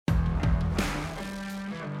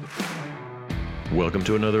Welcome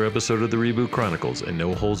to another episode of the Reboot Chronicles, a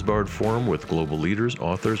no-holds-barred forum with global leaders,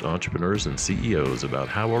 authors, entrepreneurs, and CEOs about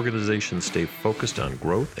how organizations stay focused on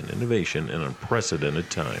growth and innovation in unprecedented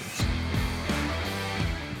times.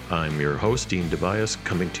 I'm your host, Dean Tobias,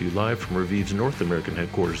 coming to you live from Reviv's North American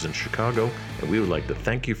headquarters in Chicago, and we would like to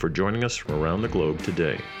thank you for joining us from around the globe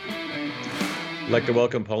today. I'd like to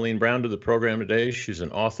welcome Pauline Brown to the program today. She's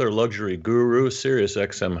an author, luxury guru, Sirius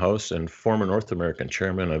XM host, and former North American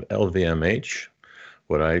chairman of LVMH,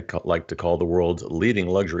 what I like to call the world's leading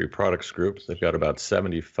luxury products group. They've got about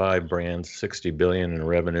 75 brands, 60 billion in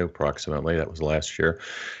revenue approximately. That was last year.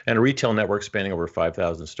 And a retail network spanning over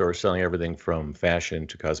 5,000 stores, selling everything from fashion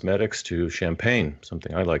to cosmetics to champagne,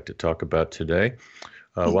 something I like to talk about today.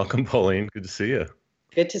 Welcome, Pauline. Good to see you.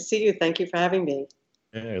 Good to see you. Thank you for having me.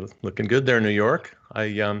 Yeah, looking good there in New York.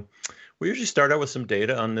 We usually start out with some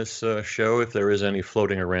data on this show, if there is any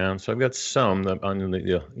floating around. So I've got some on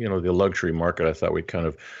the luxury market. I thought we'd kind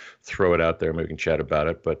of throw it out there. Maybe we can chat about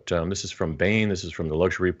it. But this is from Bain. This is from the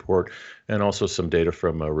Luxury Report, and also some data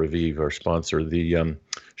from Reviv, our sponsor. The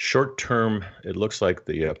short term, it looks like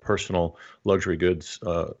the personal luxury goods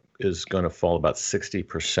is going to fall about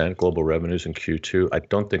 60% global revenues in Q2. I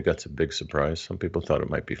don't think that's a big surprise. Some people thought it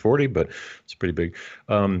might be 40, but it's pretty big.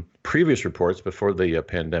 Previous reports before the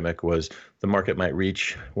pandemic was the market might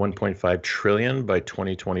reach 1.5 trillion by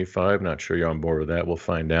 2025. Not sure you're on board with that. We'll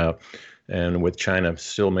find out. And with China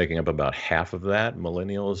still making up about half of that,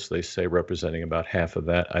 millennials, they say, representing about half of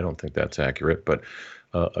that. I don't think that's accurate, but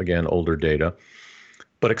again, older data.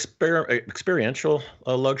 But experiential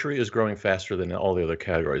luxury is growing faster than all the other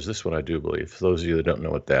categories. This is what I do believe. For those of you that don't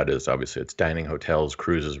know what that is, obviously it's dining, hotels,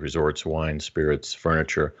 cruises, resorts, wine, spirits,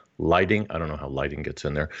 furniture, lighting. I don't know how lighting gets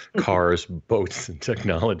in there. Cars, boats, and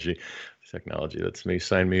technology. Technology, that's me.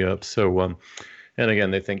 Sign me up. So, and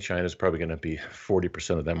again, they think China's probably going to be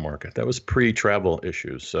 40% of that market. That was pre-travel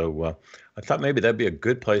issues. So I thought maybe that'd be a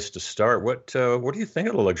good place to start. What do you think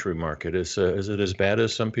of the luxury market? Is it as bad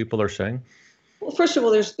as some people are saying? Well, first of all,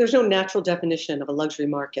 there's no natural definition of a luxury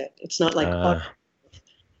market. It's not like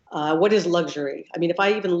what is luxury? I mean, if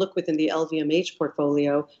I even look within the LVMH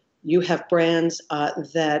portfolio, you have brands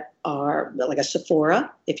that are like a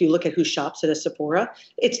Sephora. If you look at who shops at a Sephora,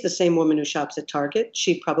 it's the same woman who shops at Target.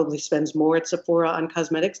 She probably spends more at Sephora on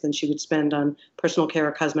cosmetics than she would spend on personal care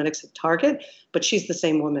or cosmetics at Target, but she's the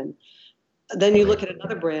same woman. Then you look at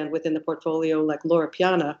another brand within the portfolio like Loro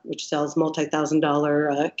Piana, which sells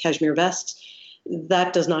multi-$1,000 cashmere vests.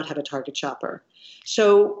 That does not have a Target shopper.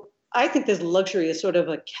 So I think this luxury is sort of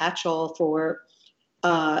a catch-all for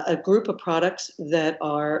a group of products that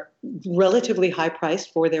are relatively high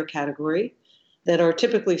priced for their category, that are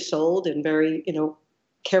typically sold in very,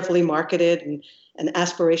 carefully marketed and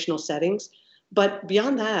aspirational settings. But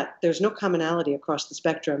beyond that, there's no commonality across the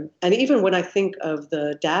spectrum. And even when I think of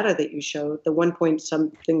the data that you showed, the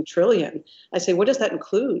 1-point-something trillion, I say, what does that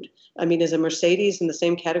include? I mean, is a Mercedes in the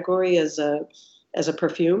same category as a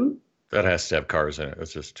perfume? That has to have cars in it.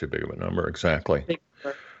 It's just too big of a number. Exactly.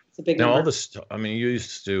 It's a big Now, number. all this, I mean, you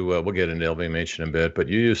used to, we'll get into LVMH in a bit, but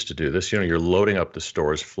you used to do this. You're loading up the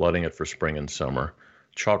stores, flooding it for spring and summer,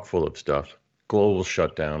 chock full of stuff. Global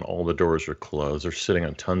shutdown. All the doors are closed. They're sitting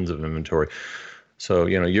on tons of inventory. So,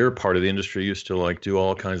 you're part of the industry, used to do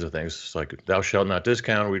all kinds of things. It's like, thou shalt not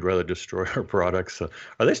discount. We'd rather destroy our products. So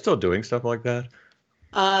are they still doing stuff like that?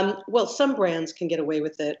 Well, some brands can get away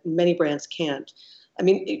with it. Many brands can't. I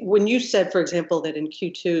mean, when you said, for example, that in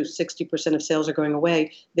Q2, 60% of sales are going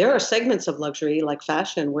away, there are segments of luxury like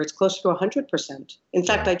fashion where it's closer to 100%. In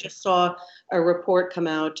fact, I just saw a report come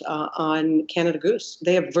out on Canada Goose.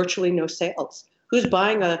 They have virtually no sales. Who's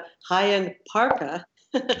buying a high-end parka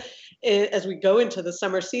as we go into the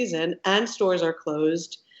summer season and stores are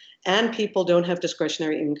closed and people don't have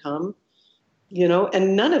discretionary income?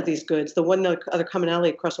 And none of these goods, the one other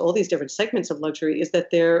commonality across all these different segments of luxury is that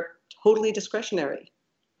they're totally discretionary.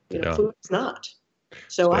 Food is not.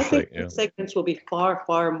 So I think these segments will be far,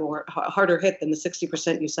 far more harder hit than the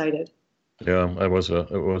 60% you cited. Yeah, it was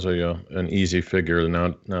an easy figure,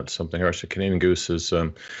 not something harsh. Canadian Goose is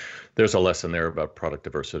there's a lesson there about product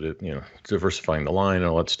diversity, diversifying the line and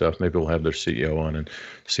all that stuff. Maybe we'll have their CEO on and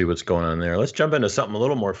see what's going on there. Let's jump into something a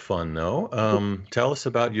little more fun, though. Tell us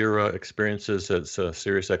about your experiences at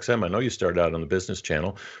Sirius XM. I know you started out on the business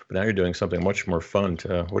channel, but now you're doing something much more fun.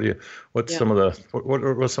 What's some of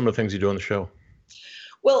the things you do on the show?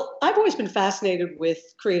 Well, I've always been fascinated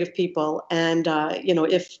with creative people, and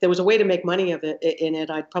if there was a way to make money in it,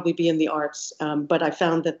 I'd probably be in the arts. But I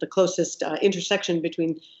found that the closest intersection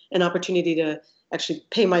between an opportunity to actually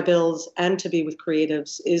pay my bills and to be with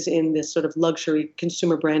creatives is in this sort of luxury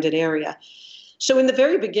consumer branded area. So in the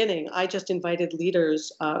very beginning, I just invited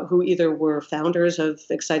leaders who either were founders of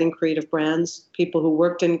exciting creative brands, people who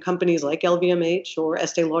worked in companies like LVMH or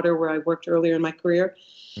Estee Lauder, where I worked earlier in my career,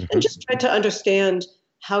 and just tried to understand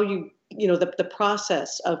how the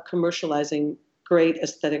process of commercializing great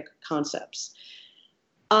aesthetic concepts.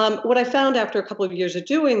 What I found after a couple of years of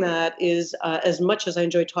doing that is, as much as I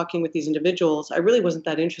enjoyed talking with these individuals, I really wasn't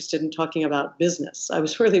that interested in talking about business. I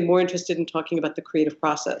was really more interested in talking about the creative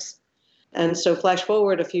process. And so flash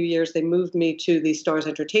forward a few years, they moved me to the Stars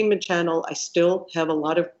Entertainment channel. I still have a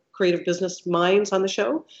lot of creative business minds on the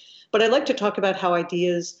show, but I like to talk about how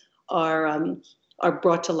ideas are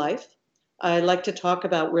brought to life. I like to talk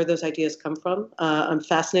about where those ideas come from. I'm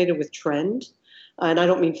fascinated with trend. And I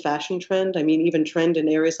don't mean fashion trend. I mean even trend in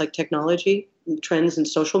areas like technology, trends in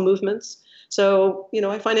social movements. So,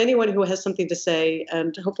 I find anyone who has something to say,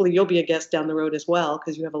 and hopefully you'll be a guest down the road as well,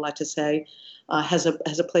 because you have a lot to say, has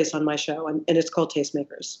a place on my show, and it's called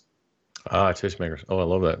Tastemakers. Tastemakers. Oh, I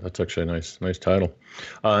love that. That's actually a nice title.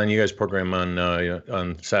 And you guys program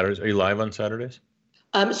on Saturdays. Are you live on Saturdays?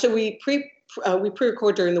 So we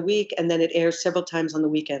pre-record during the week, and then it airs several times on the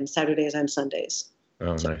weekend, Saturdays and Sundays.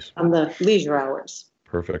 Oh, nice. On the leisure hours.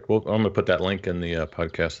 Perfect. Well, I'm going to put that link in the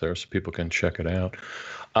podcast there so people can check it out.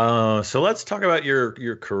 So let's talk about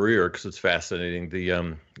your career, because it's fascinating.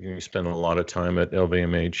 You spend a lot of time at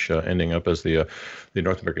LVMH, ending up as the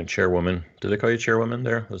North American chairwoman. Do they call you chairwoman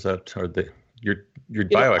there? Was that your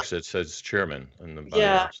bio actually says chairman in the bio?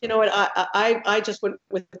 Yeah, you know what? I just went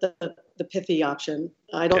with the pithy option.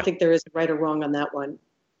 I don't think there is a right or wrong on that one.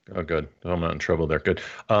 Oh, good. I'm not in trouble there. Good.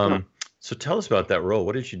 So tell us about that role.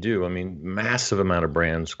 What did you do? I mean, massive amount of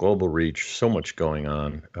brands, global reach, so much going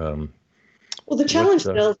on. Well, the challenge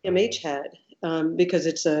that LVMH had, because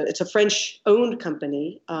it's a French-owned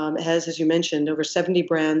company, has, as you mentioned, over 70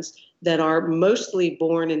 brands that are mostly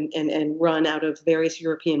born and run out of various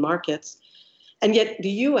European markets. And yet the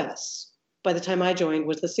U.S., by the time I joined,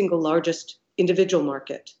 was the single largest individual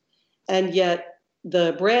market. And yet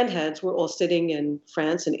the brand heads were all sitting in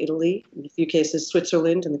France and Italy, in a few cases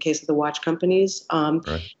Switzerland, in the case of the watch companies.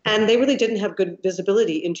 Right. And they really didn't have good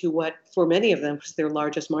visibility into what, for many of them, was their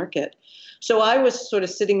largest market. So I was sort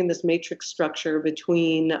of sitting in this matrix structure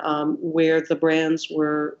between where the brands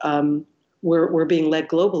were being led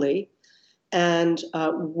globally and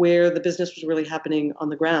where the business was really happening on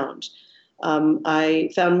the ground.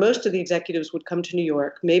 I found most of the executives would come to New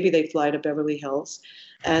York. Maybe they fly to Beverly Hills.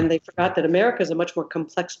 And they forgot that America is a much more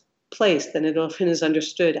complex place than it often is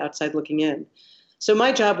understood outside looking in. So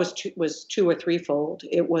my job was two or threefold.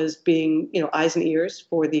 It was being, eyes and ears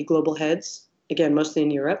for the global heads, again, mostly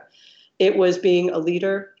in Europe. It was being a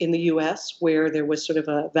leader in the U.S., where there was sort of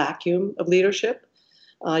a vacuum of leadership.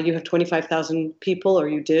 You have 25,000 people, or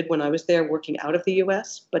you did when I was there, working out of the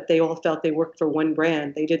U.S., but they all felt they worked for one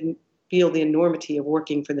brand. They didn't feel the enormity of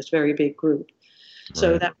working for this very big group.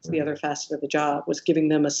 So that was the other facet of the job, was giving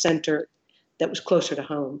them a center that was closer to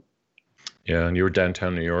home. Yeah, and you were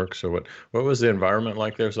downtown New York. So what was the environment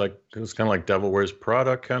like there? It was kind of like Devil Wears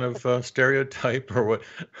Prada kind of stereotype, or what?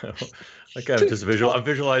 Like I'm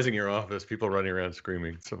visualizing your office, people running around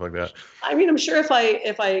screaming, stuff like that. I mean, I'm sure if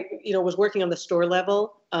I was working on the store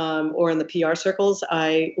level or in the PR circles,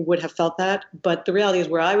 I would have felt that. But the reality is,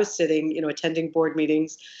 where I was sitting, attending board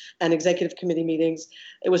meetings and executive committee meetings,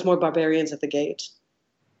 it was more barbarians at the gate.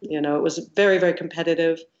 It was very, very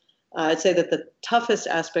competitive. I'd say that the toughest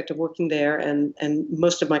aspect of working there, and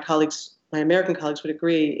most of my colleagues, my American colleagues, would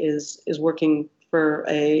agree, is working for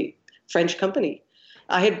a French company.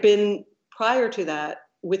 I had been, prior to that,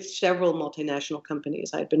 with several multinational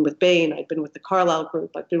companies. I'd been with Bain, I'd been with the Carlyle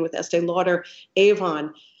Group, I'd been with Estee Lauder,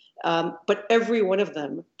 Avon, but every one of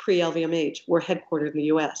them, pre-LVMH, were headquartered in the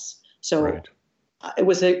U.S. So right. It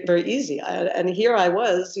was very easy. And here I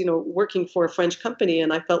was, working for a French company,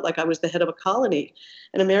 and I felt like I was the head of a colony.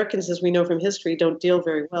 And Americans, as we know from history, don't deal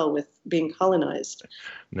very well with being colonized.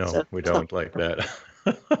 No, we don't like that.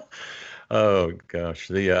 Oh gosh,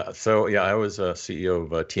 I was a CEO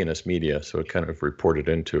of TNS Media, so it kind of reported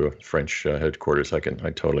into a French headquarters. I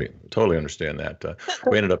totally understand that.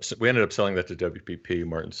 We ended up selling that to WPP,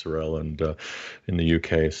 Martin Sorrell, and in the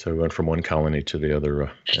UK. So we went from one colony to the other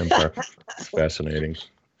empire. It's fascinating,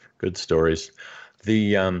 good stories.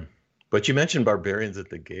 But you mentioned barbarians at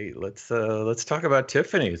the gate. Let's talk about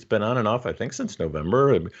Tiffany. It's been on and off, I think, since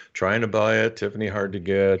November. I'm trying to buy it. Tiffany hard to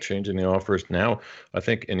get, changing the offers. Now, I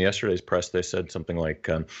think in yesterday's press, they said something like,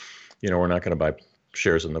 we're not going to buy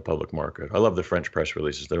shares in the public market. I love the French press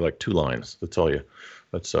releases. They're like 2 lines. That's all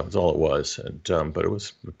it was. And but it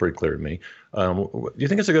was pretty clear to me. Do you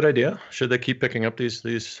think it's a good idea? Should they keep picking up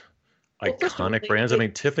these Well, first of all, iconic brands. I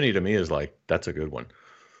mean, Tiffany to me is like, that's a good one.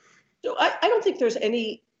 so I don't think there's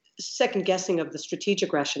any second guessing of the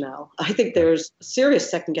strategic rationale. I think there's serious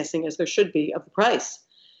second guessing, as there should be, of the price.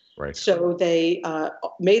 Right. So they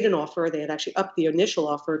made an offer. They had actually upped the initial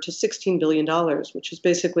offer to $16 billion, which is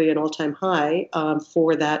basically an all-time high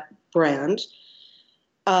for that brand.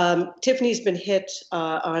 Tiffany's been hit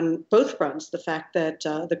on both fronts. The fact that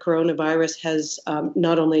the coronavirus has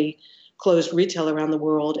not only closed retail around the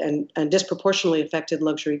world and disproportionately affected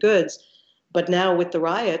luxury goods, but now with the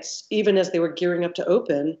riots, even as they were gearing up to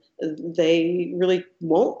open, they really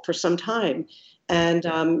won't for some time. And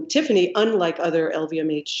Tiffany, unlike other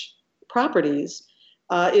LVMH properties,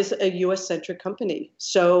 is a US-centric company.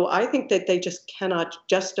 So I think that they just cannot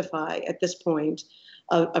justify at this point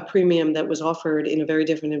a premium that was offered in a very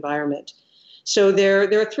different environment. So there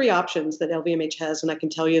are three options that LVMH has, and I can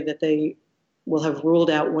tell you that they will have ruled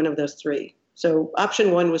out one of those three. So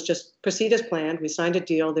option one was just proceed as planned. We signed a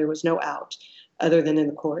deal. There was no out other than in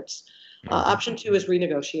the courts. Option two is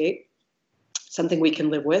renegotiate, something we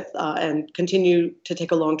can live with and continue to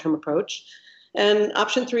take a long-term approach. And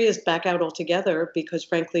option three is back out altogether because,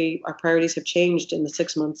 frankly, our priorities have changed in the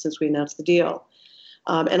 6 months since we announced the deal.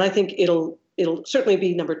 And I think it'll certainly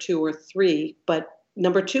be number two or three, but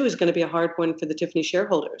number two is going to be a hard one for the Tiffany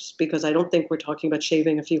shareholders because I don't think we're talking about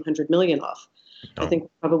shaving a few $100 million off. No. I think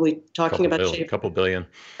we're probably talking about shaving a couple billion.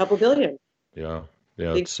 Couple billion. Yeah,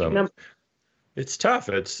 big number. It's tough.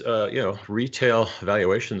 It's retail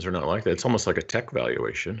valuations are not like that. It's almost like a tech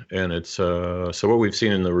valuation, and it's so what we've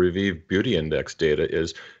seen in the Revive Beauty Index data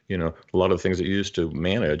is a lot of the things that you used to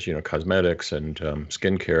manage, cosmetics and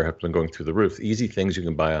skincare have been going through the roof. Easy things you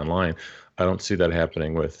can buy online. I don't see that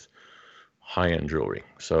happening with high-end jewelry.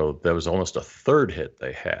 So that was almost a third hit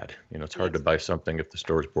they had. It's hard to buy something if the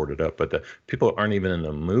store's boarded up, but people aren't even in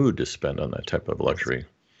the mood to spend on that type of luxury.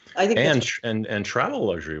 I think and travel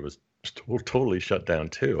luxury was totally shut down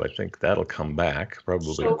too. I think that'll come back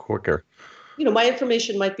probably quicker. My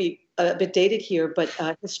information might be a bit dated here, but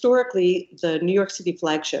historically, the New York City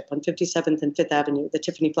flagship on 57th and 5th Avenue, the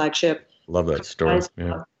Tiffany flagship. Love that store.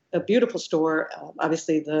 Yeah. A beautiful store.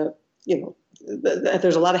 Obviously,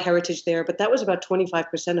 there's a lot of heritage there, but that was about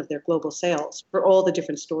 25% of their global sales for all the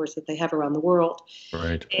different stores that they have around the world.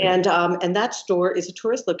 Right. And that store is a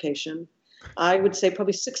tourist location. I would say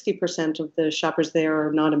probably 60% of the shoppers there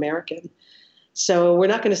are non-American. So we're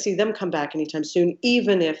not going to see them come back anytime soon,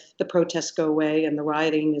 even if the protests go away and the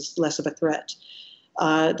rioting is less of a threat.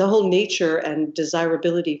 The whole nature and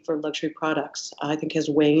desirability for luxury products, I think, has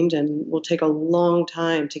waned and will take a long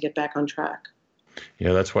time to get back on track.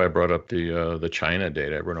 Yeah, that's why I brought up the China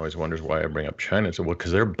data. Everyone always wonders why I bring up China. So, well,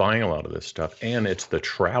 because they're buying a lot of this stuff, and it's the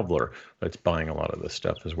traveler that's buying a lot of this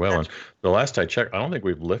stuff as well. And the last I checked, I don't think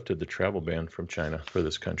we've lifted the travel ban from China for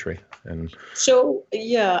this country. And so,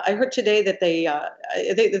 yeah, I heard today that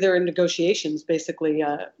they're in negotiations. Basically,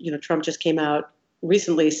 Trump just came out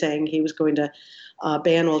recently saying he was going to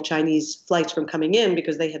ban all Chinese flights from coming in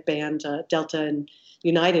because they had banned Delta and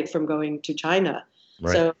United from going to China.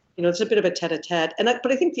 Right. So, it's a bit of a tete-a-tete.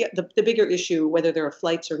 But I think the bigger issue, whether there are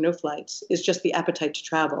flights or no flights, is just the appetite to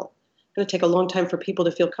travel. It's going to take a long time for people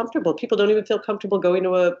to feel comfortable. People don't even feel comfortable going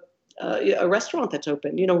to a restaurant that's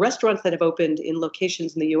open. Restaurants that have opened in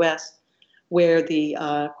locations in the U.S. where the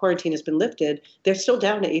quarantine has been lifted, they're still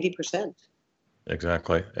down to 80%.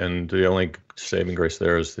 Exactly. And the only saving grace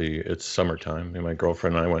there is it's summertime. My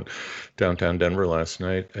girlfriend and I went downtown Denver last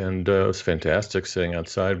night, and it was fantastic sitting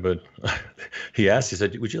outside. But he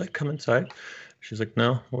said, would you like to come inside? She's like,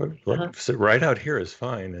 no, sit right out here is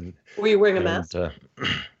fine. And were you wearing a mask?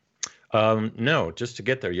 No, just to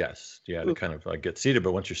get there, yes. Yeah, to kind of get seated.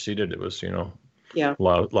 But once you're seated, it was, yeah, a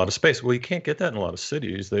lot of space. Well, you can't get that in a lot of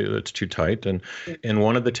cities. It's too tight. And in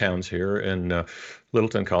one of the towns here in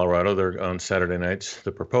Littleton, Colorado, they're on Saturday nights.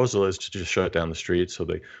 The proposal is to just shut down the street. So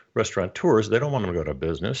the restaurateurs, they don't want them to go to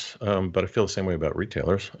business. But I feel the same way about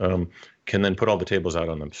retailers. Can then put all the tables out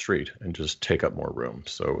on the street and just take up more room.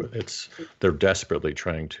 So they're desperately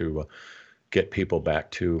trying to get people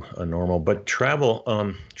back to a normal. But travel's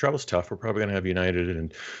tough. We're probably going to have United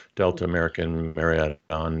and Delta, American, Marriott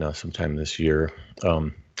on sometime this year.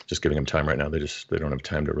 Just giving them time right now. They don't have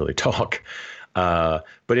time to really talk. But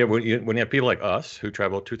yeah, when you have people like us who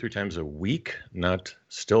travel 2-3 times a week, not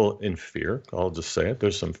still in fear, I'll just say it.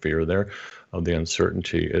 There's some fear there of the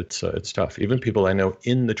uncertainty. It's tough. Even people I know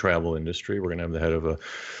in the travel industry. We're going to have the head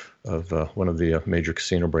of one of the major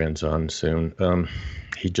casino brands on soon.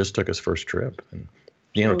 He just took his first trip and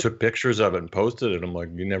took pictures of it and posted it. I'm like,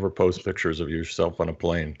 you never post pictures of yourself on a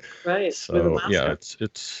plane. Right. So yeah,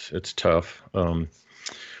 it's tough.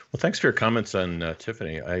 Well, thanks for your comments on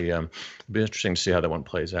Tiffany. It'd be interesting to see how that one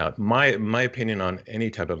plays out. My opinion on any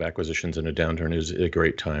type of acquisitions in a downturn is a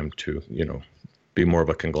great time to, be more of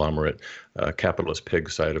a conglomerate. Capitalist pig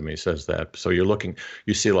side of me says that. So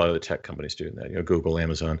you see a lot of the tech companies doing that. Google,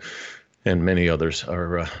 Amazon, and many others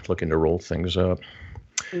are looking to roll things up.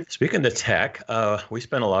 Speaking of tech, we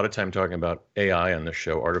spent a lot of time talking about AI on the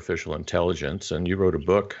show, artificial intelligence, and you wrote a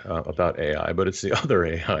book about AI, but it's the other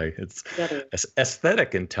AI. It's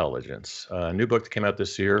aesthetic intelligence. A new book that came out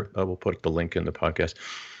this year. We'll put the link in the podcast.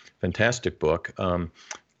 Fantastic book. A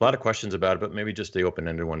lot of questions about it, but maybe just the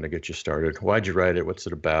open-ended one to get you started. Why'd you write it? What's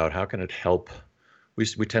it about? How can it help? We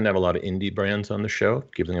tend to have a lot of indie brands on the show,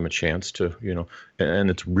 giving them a chance to, and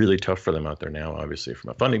it's really tough for them out there now, obviously, from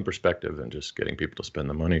a funding perspective and just getting people to spend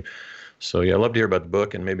the money. So, yeah, I'd love to hear about the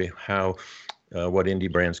book and maybe what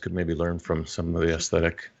indie brands could maybe learn from some of the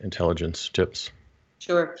aesthetic intelligence tips.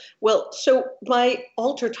 Sure. Well, so my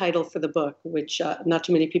alter title for the book, which not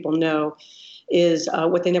too many people know, is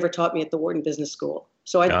What They Never Taught Me at the Wharton Business School.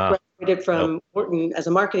 So I graduated from Wharton as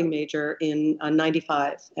a marketing major in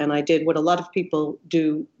 '95, and I did what a lot of people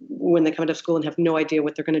do when they come out of school and have no idea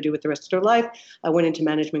what they're going to do with the rest of their life. I went into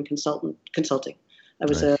management consulting. I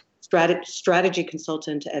was a strategy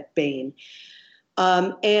consultant at Bain.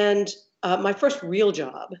 And my first real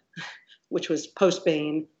job, which was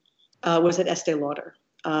post-Bain, was at Estee Lauder.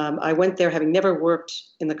 I went there having never worked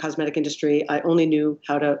in the cosmetic industry. I only knew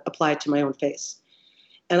how to apply it to my own face.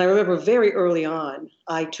 And I remember very early on,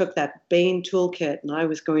 I took that Bain toolkit and I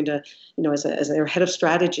was going to, as their head of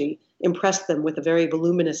strategy, impress them with a very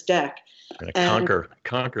voluminous deck. And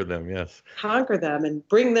conquer them, yes. Conquer them and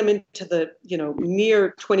bring them into the,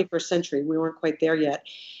 near 21st century. We weren't quite there yet.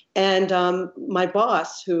 And my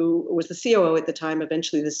boss, who was the COO at the time,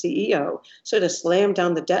 eventually the CEO, sort of slammed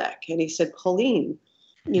down the deck and he said, Pauline,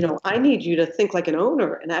 I need you to think like an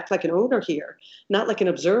owner and act like an owner here, not like an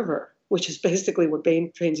observer, which is basically what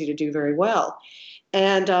Bain trains you to do very well.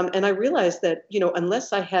 And I realized that,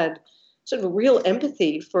 unless I had sort of real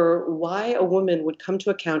empathy for why a woman would come to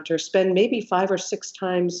a counter, spend maybe 5 or 6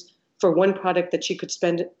 times for one product that she could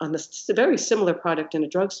spend on this very similar product in a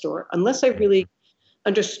drugstore, unless I really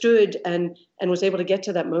understood and was able to get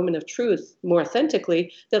to that moment of truth more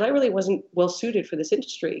authentically, that I really wasn't well suited for this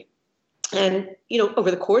industry. And, over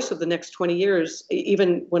the course of the next 20 years,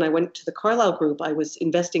 even when I went to the Carlyle Group, I was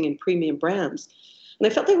investing in premium brands. And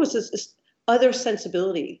I felt there was this other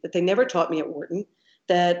sensibility that they never taught me at Wharton,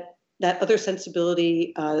 that other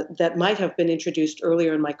sensibility that might have been introduced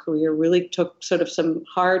earlier in my career really took sort of some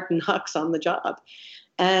hard knocks on the job.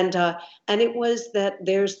 And it was that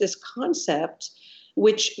there's this concept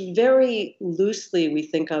which very loosely we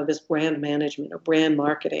think of as brand management or brand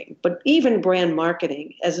marketing, but even brand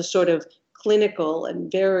marketing as a sort of clinical and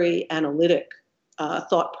very analytic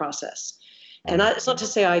thought process. And it's not to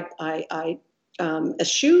say I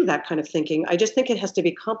eschew that kind of thinking. I just think it has to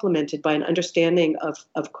be complemented by an understanding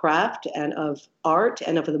of craft and of art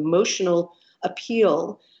and of an emotional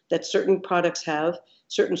appeal that certain products have,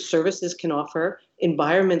 certain services can offer,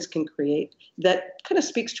 environments can create, that kind of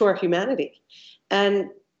speaks to our humanity. And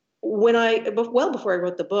before I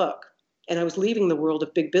wrote the book, and I was leaving the world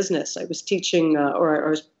of big business, I was teaching, or I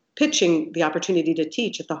was pitching the opportunity to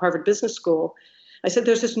teach at the Harvard Business School. I said,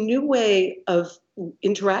 there's this new way of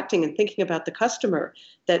interacting and thinking about the customer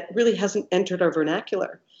that really hasn't entered our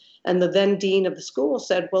vernacular. And the then dean of the school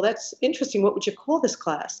said, well, that's interesting. What would you call this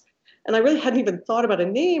class? And I really hadn't even thought about a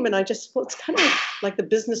name. And I just, it's kind of like the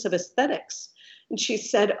business of aesthetics. And she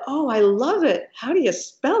said, oh, I love it. How do you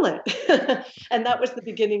spell it? And that was the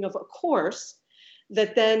beginning of a course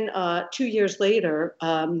that then 2 years later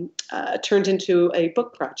turned into a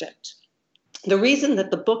book project. The reason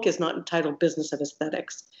that the book is not entitled Business of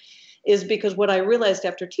Aesthetics is because what I realized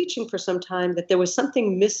after teaching for some time, that there was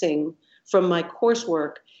something missing from my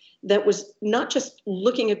coursework that was not just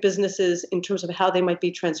looking at businesses in terms of how they might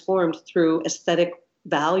be transformed through aesthetic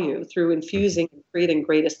value, through infusing and creating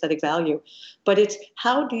great aesthetic value, but it's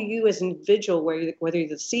how do you as an individual, whether you're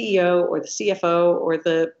the CEO or the CFO or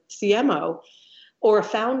the CMO or a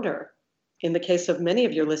founder, in the case of many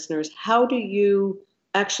of your listeners, how do you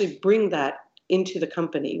actually bring that into the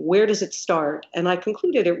company? Where does it start? And I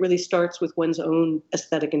concluded it really starts with one's own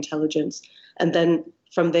aesthetic intelligence. And then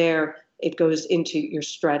from there, it goes into your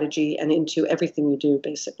strategy and into everything you do,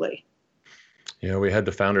 basically. Yeah, we had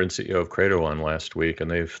the founder and CEO of Credo on last week, and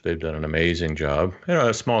they've done an amazing job. At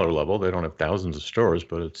a smaller level, they don't have thousands of stores,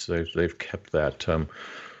 but they've kept that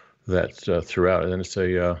throughout. And it's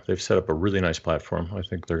they've set up a really nice platform. I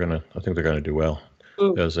think they're gonna do well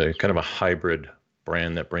as a kind of a hybrid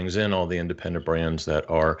brand that brings in all the independent brands that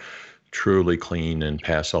are truly clean and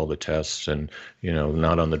pass all the tests, and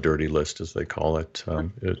not on the dirty list as they call it.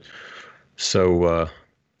 So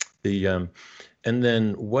the and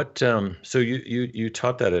then what? So you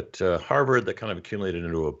taught that at Harvard. That kind of accumulated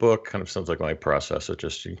into a book. Kind of sounds like my process. It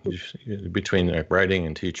just between writing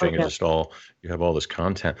and teaching, Okay. it's just all you have all this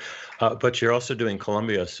content. But you're also doing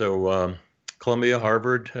Columbia. So Columbia,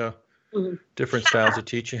 Harvard, Mhm. different styles of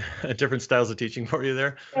teaching, different styles of teaching for you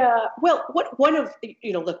there. Yeah. Well, one of the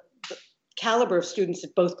caliber of students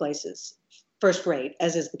at both places, first rate,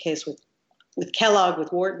 as is the case with Kellogg,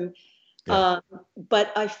 with Wharton. Yeah.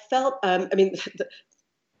 But I felt, I mean,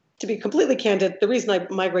 to be completely candid, the reason I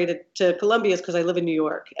migrated to Columbia is because I live in New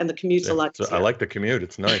York and the commute's a lot So I easier. like the commute.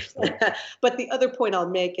 It's nice. But the other point I'll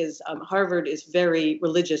make is Harvard is very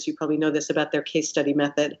religious. You probably know this about their case study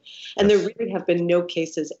method. And there Yes. really have been no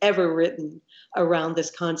cases ever written around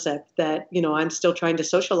this concept that, I'm still trying to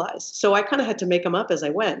socialize. So I kind of had to make them up as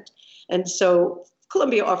I went. And so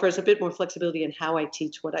Columbia offers a bit more flexibility in how I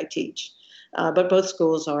teach what I teach. But both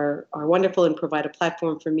schools are wonderful and provide a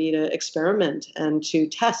platform for me to experiment and to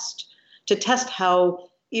test how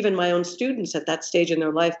even my own students at that stage in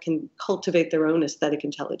their life can cultivate their own aesthetic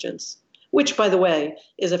intelligence, which, by the way,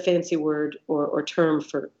 is a fancy word or term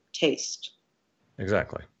for taste.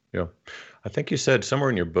 Exactly. Yeah. I think you said somewhere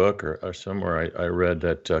in your book or somewhere I read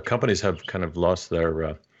that companies have kind of lost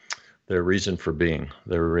their reason for being,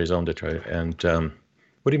 their raison d'être. And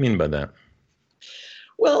what do you mean by that?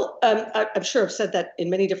 Well, I'm sure I've said that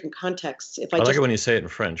in many different contexts. If I I like just it when you say it in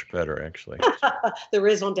French better, actually. the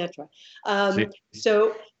raison d'être. See?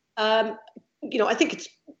 So, I think it's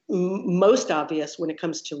most obvious when it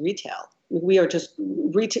comes to retail. We are just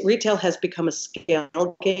retail has become a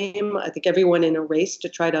scale game. I think everyone in a race to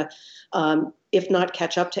try to, if not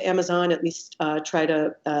catch up to Amazon, at least try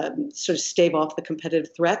to sort of stave off the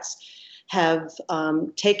competitive threats, have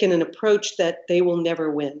taken an approach that they will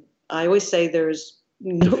never win. I always say there's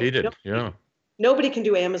Defeated. Yeah. nobody can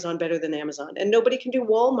do Amazon better than Amazon, and nobody can do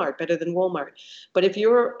Walmart better than Walmart. But if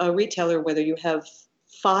you're a retailer, whether you have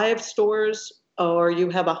 5 stores or you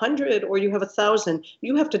have 100 or you have 1,000,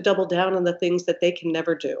 you have to double down on the things that they can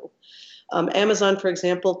never do. Amazon, for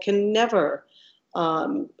example, can never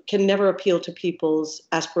appeal to people's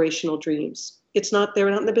aspirational dreams. They're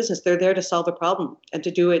not in the business. They're there to solve a problem and to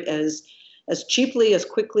do it as cheaply, as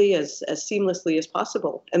quickly, as seamlessly as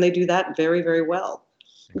possible. And they do that very, very well.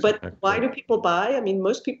 But why Exactly. do people buy? I mean,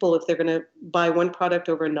 most people, if they're going to buy one product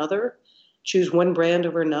over another, choose one brand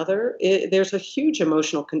over another, there's a huge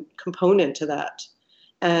emotional component to that.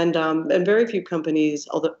 And very few companies,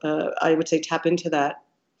 although I would say, tap into that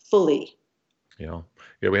fully. Yeah.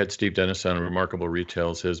 Yeah, we had Steve Dennis on Remarkable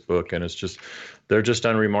Retails, his book, and they're just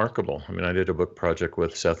unremarkable. I mean, I did a book project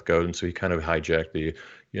with Seth Godin, so he kind of hijacked the,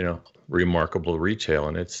 remarkable retail,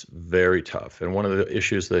 and it's very tough. And one of the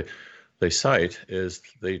issues they cite is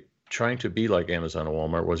they trying to be like Amazon and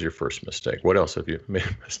Walmart was your first mistake. What else have you made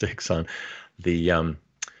mistakes on? The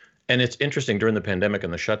And it's interesting during the pandemic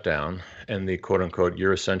and the shutdown and the quote unquote,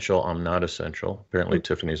 you're essential, I'm not essential. Apparently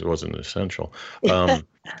Tiffany's wasn't essential.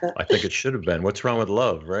 I think it should have been. What's wrong with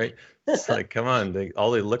love, right? It's like, come on,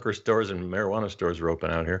 all the liquor stores and marijuana stores are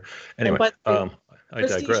open out here. And Anyway, by the way, I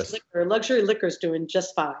prestige digress. liquor, luxury liquor is doing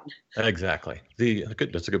just fine. Exactly.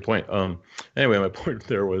 That's a good point. Anyway, my point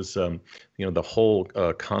there was, the whole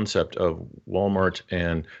concept of Walmart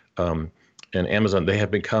and Amazon, they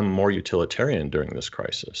have become more utilitarian during this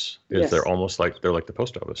crisis. Is Yes. they're almost like they're like the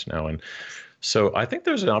post office now, and so I think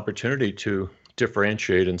there's an opportunity to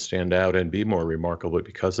differentiate and stand out and be more remarkable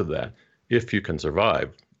because of that. If you can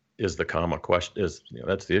survive, is the comma question?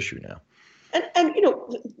 That's the issue now. And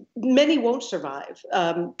many won't survive.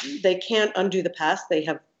 They can't undo the past. They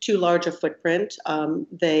have too large a footprint.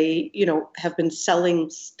 They, have been selling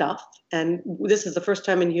stuff, and this is the first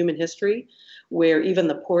time in human history where even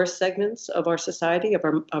the poorest segments of our society, of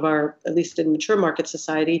our at least in mature market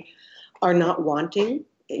society, are not wanting.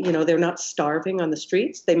 They're not starving on the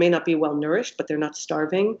streets. They may not be well nourished, but they're not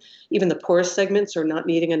starving. Even the poorest segments are not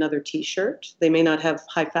needing another T-shirt. They may not have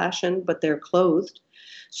high fashion, but they're clothed.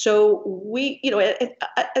 So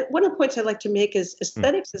one of the points I'd like to make is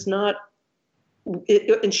aesthetics is not,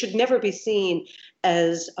 and should never be seen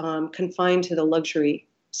as confined to the luxury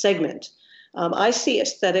segment. I see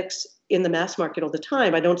aesthetics in the mass market all the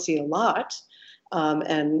time. I don't see it a lot.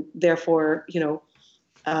 And therefore,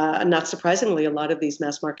 not surprisingly, a lot of these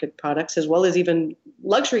mass market products, as well as even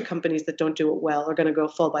luxury companies that don't do it well, are going to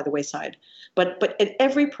fall by the wayside. But at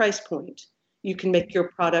every price point, you can make your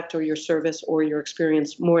product or your service or your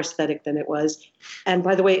experience more aesthetic than it was. And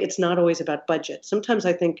by the way, it's not always about budget. Sometimes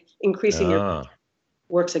I think increasing your Ah,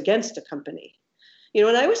 works against a company. You know,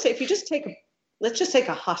 and I always say, if you just let's just take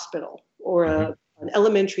a hospital or an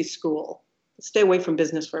elementary school. Stay away from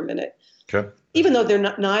business for a minute. Okay. Even though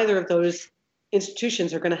neither of those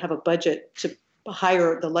institutions are going to have a budget to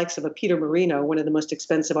hire the likes of a Peter Marino, one of the most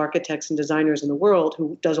expensive architects and designers in the world,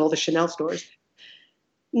 who does all the Chanel stores.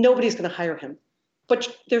 Nobody's going to hire him.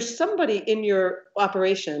 But there's somebody in your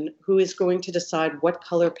operation who is going to decide what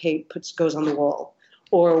color paint goes on the wall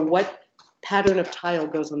or what pattern of tile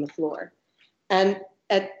goes on the floor. And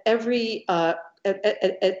at every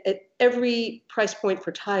price point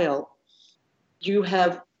for tile, you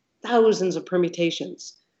have thousands of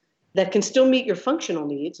permutations that can still meet your functional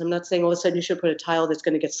needs. I'm not saying all of a sudden you should put a tile that's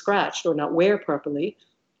going to get scratched or not wear properly.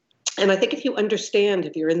 And I think if you understand,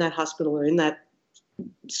 if you're in that hospital or in that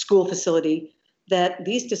school facility, that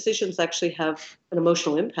these decisions actually have an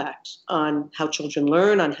emotional impact on how children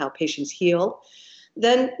learn, on how patients heal,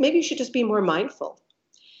 then maybe you should just be more mindful.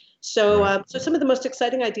 So, so some of the most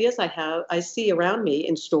exciting ideas I see around me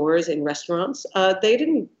in stores, in restaurants, they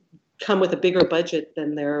didn't come with a bigger budget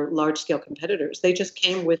than their large-scale competitors. They just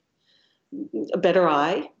came with a better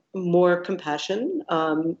eye, more compassion,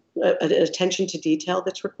 attention to detail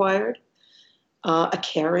that's required, a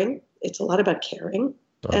caring. It's a lot about caring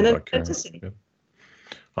and authenticity. Yeah.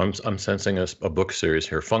 I'm sensing a book series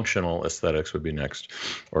here. Functional aesthetics would be next,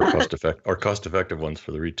 or cost-effective ones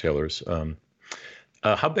for the retailers.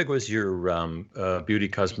 How big was your beauty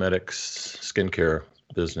cosmetics skincare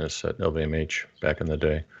business at LVMH back in the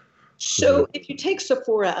day? So if you take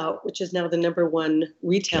Sephora out, which is now the #1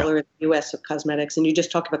 retailer in the U.S. of cosmetics, and you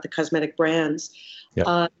just talk about the cosmetic brands,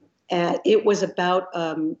 it was about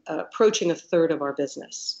approaching a third of our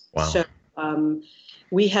business. Wow. So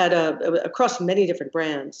we had across many different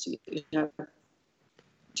brands. You have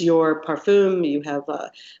Dior Parfum, you have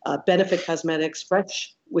Benefit Cosmetics,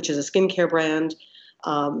 Fresh, which is a skincare brand,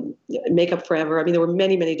 Makeup Forever. I mean, there were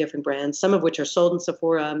many, many different brands, some of which are sold in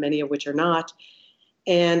Sephora, many of which are not.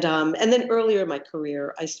 And then earlier in my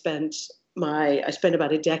career, I spent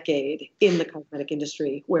about a decade in the cosmetic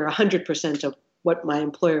industry, where 100% of what my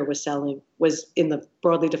employer was selling was in the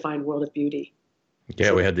broadly defined world of beauty.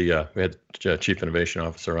 Yeah, we had Chief Innovation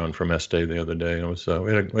Officer on from Estee the other day, and it was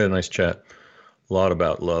we had a nice chat, a lot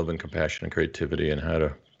about love and compassion and creativity and how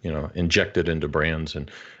to inject it into brands and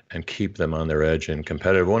keep them on their edge and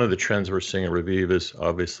competitive. One of the trends we're seeing at Revive is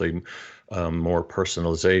obviously more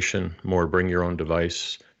personalization, more bring your own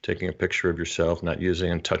device, taking a picture of yourself, not using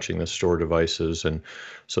and touching the store devices. And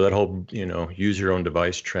so that whole, use your own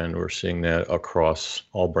device trend, we're seeing that across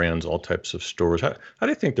all brands, all types of stores. How do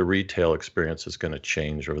you think the retail experience is going to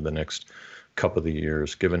change over the next couple of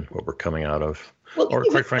years, given what we're coming out of? Well, or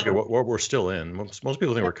quite frankly, what we're still in? Most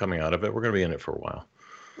people think we're coming out of it. We're going to be in it for a while.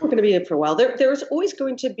 We're going to be in it for a while. There's always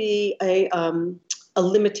going to be a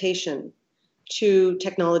limitation to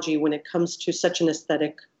technology when it comes to such an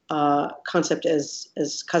aesthetic concept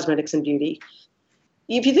as cosmetics and beauty.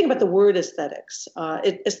 If you think about the word aesthetics,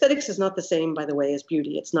 aesthetics is not the same, by the way, as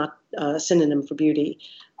beauty. It's not a synonym for beauty,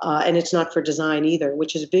 and it's not for design either,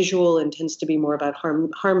 which is visual and tends to be more about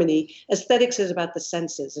harmony. Aesthetics is about the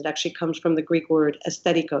senses. It actually comes from the Greek word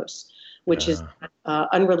aesthetikos, which is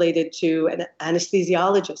unrelated to an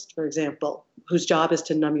anesthesiologist, for example, whose job is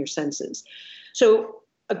to numb your senses. So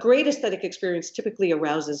a great aesthetic experience typically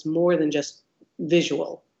arouses more than just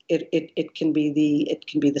visual. It can be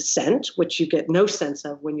the scent, which you get no sense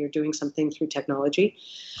of when you're doing something through technology.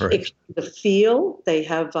 Right. It can be the feel. They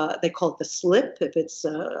call it the slip if it's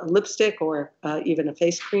a lipstick or even a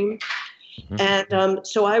face cream. Mm-hmm. And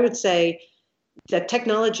so I would say that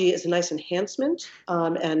technology is a nice enhancement,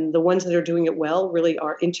 and the ones that are doing it well really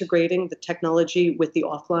are integrating the technology with the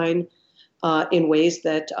offline in ways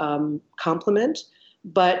that complement.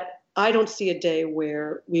 But I don't see a day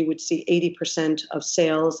where we would see 80% of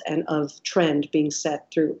sales and of trend being set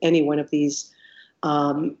through any one of these,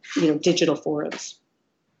 digital forums.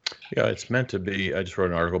 Yeah, it's meant to be. I just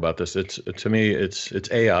wrote an article about this. To me, it's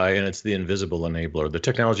AI, and it's the invisible enabler. The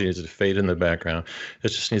technology needs to fade in the background. It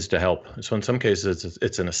just needs to help. So in some cases,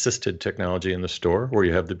 it's an assisted technology in the store where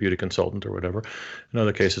you have the beauty consultant or whatever. In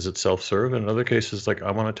other cases, it's self-serve. In other cases, like,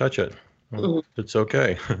 I want to touch it. Well, it's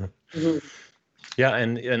okay. Mm-hmm. Yeah,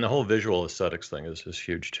 and the whole visual aesthetics thing is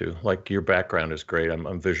huge too. Like, your background is great.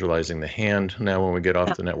 I'm visualizing the hand now when we get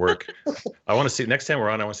off the network. I want to see, next time we're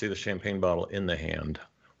on, I want to see the champagne bottle in the hand.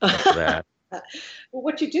 Like that. Well,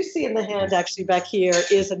 what you do see in the hand actually back here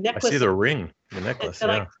is a necklace. I see the ring, the necklace.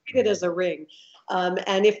 And I treat it as a ring.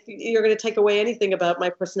 And if you're going to take away anything about my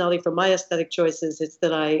personality from my aesthetic choices, it's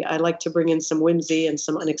that I like to bring in some whimsy and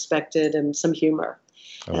some unexpected and some humor.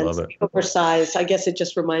 I And love it. oversized, I guess it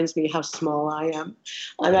just reminds me how small I am.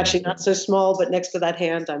 I'm actually not so small, but next to that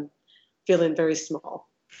hand, I'm feeling very small.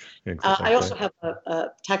 I also have a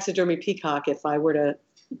taxidermy peacock if I were to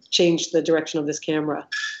change the direction of this camera.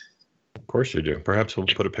 Of course you do. Perhaps we'll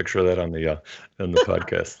put a picture of that on the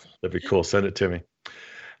podcast. That'd be cool. Send it to me.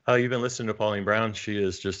 You've been listening to Pauline Brown. She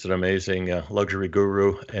is just an amazing luxury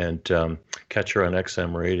guru, and catch her on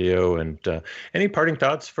XM radio. And any parting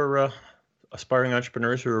thoughts for aspiring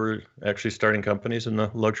entrepreneurs who are actually starting companies in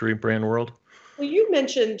the luxury brand world? Well, you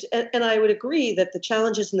mentioned, and I would agree, that the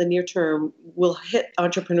challenges in the near term will hit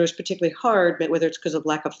entrepreneurs particularly hard, whether it's because of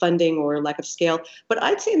lack of funding or lack of scale. But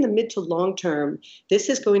I'd say in the mid to long term, this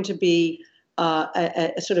is going to be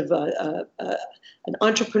a sort of an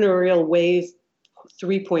entrepreneurial wave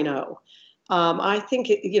 3.0. I think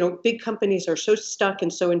big companies are so stuck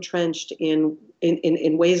and so entrenched in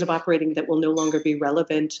ways of operating that will no longer be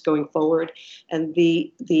relevant going forward, and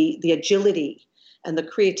the agility and the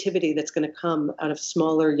creativity that's going to come out of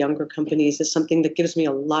smaller, younger companies is something that gives me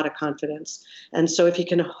a lot of confidence. And so if you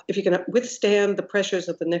can withstand the pressures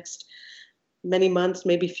of the next many months,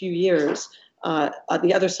 maybe few years,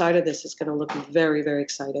 the other side of this is going to look very, very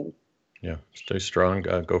exciting. Yeah, stay strong.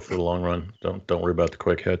 Go for the long run. Don't worry about the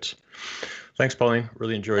quick hits. Thanks, Pauline.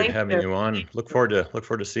 Really enjoyed having you on. Look forward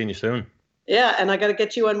to seeing you soon. Yeah, and I got to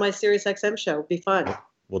get you on my Sirius XM show. It'll be fun.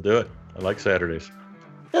 We'll do it. I like Saturdays.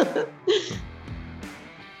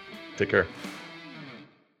 Take care.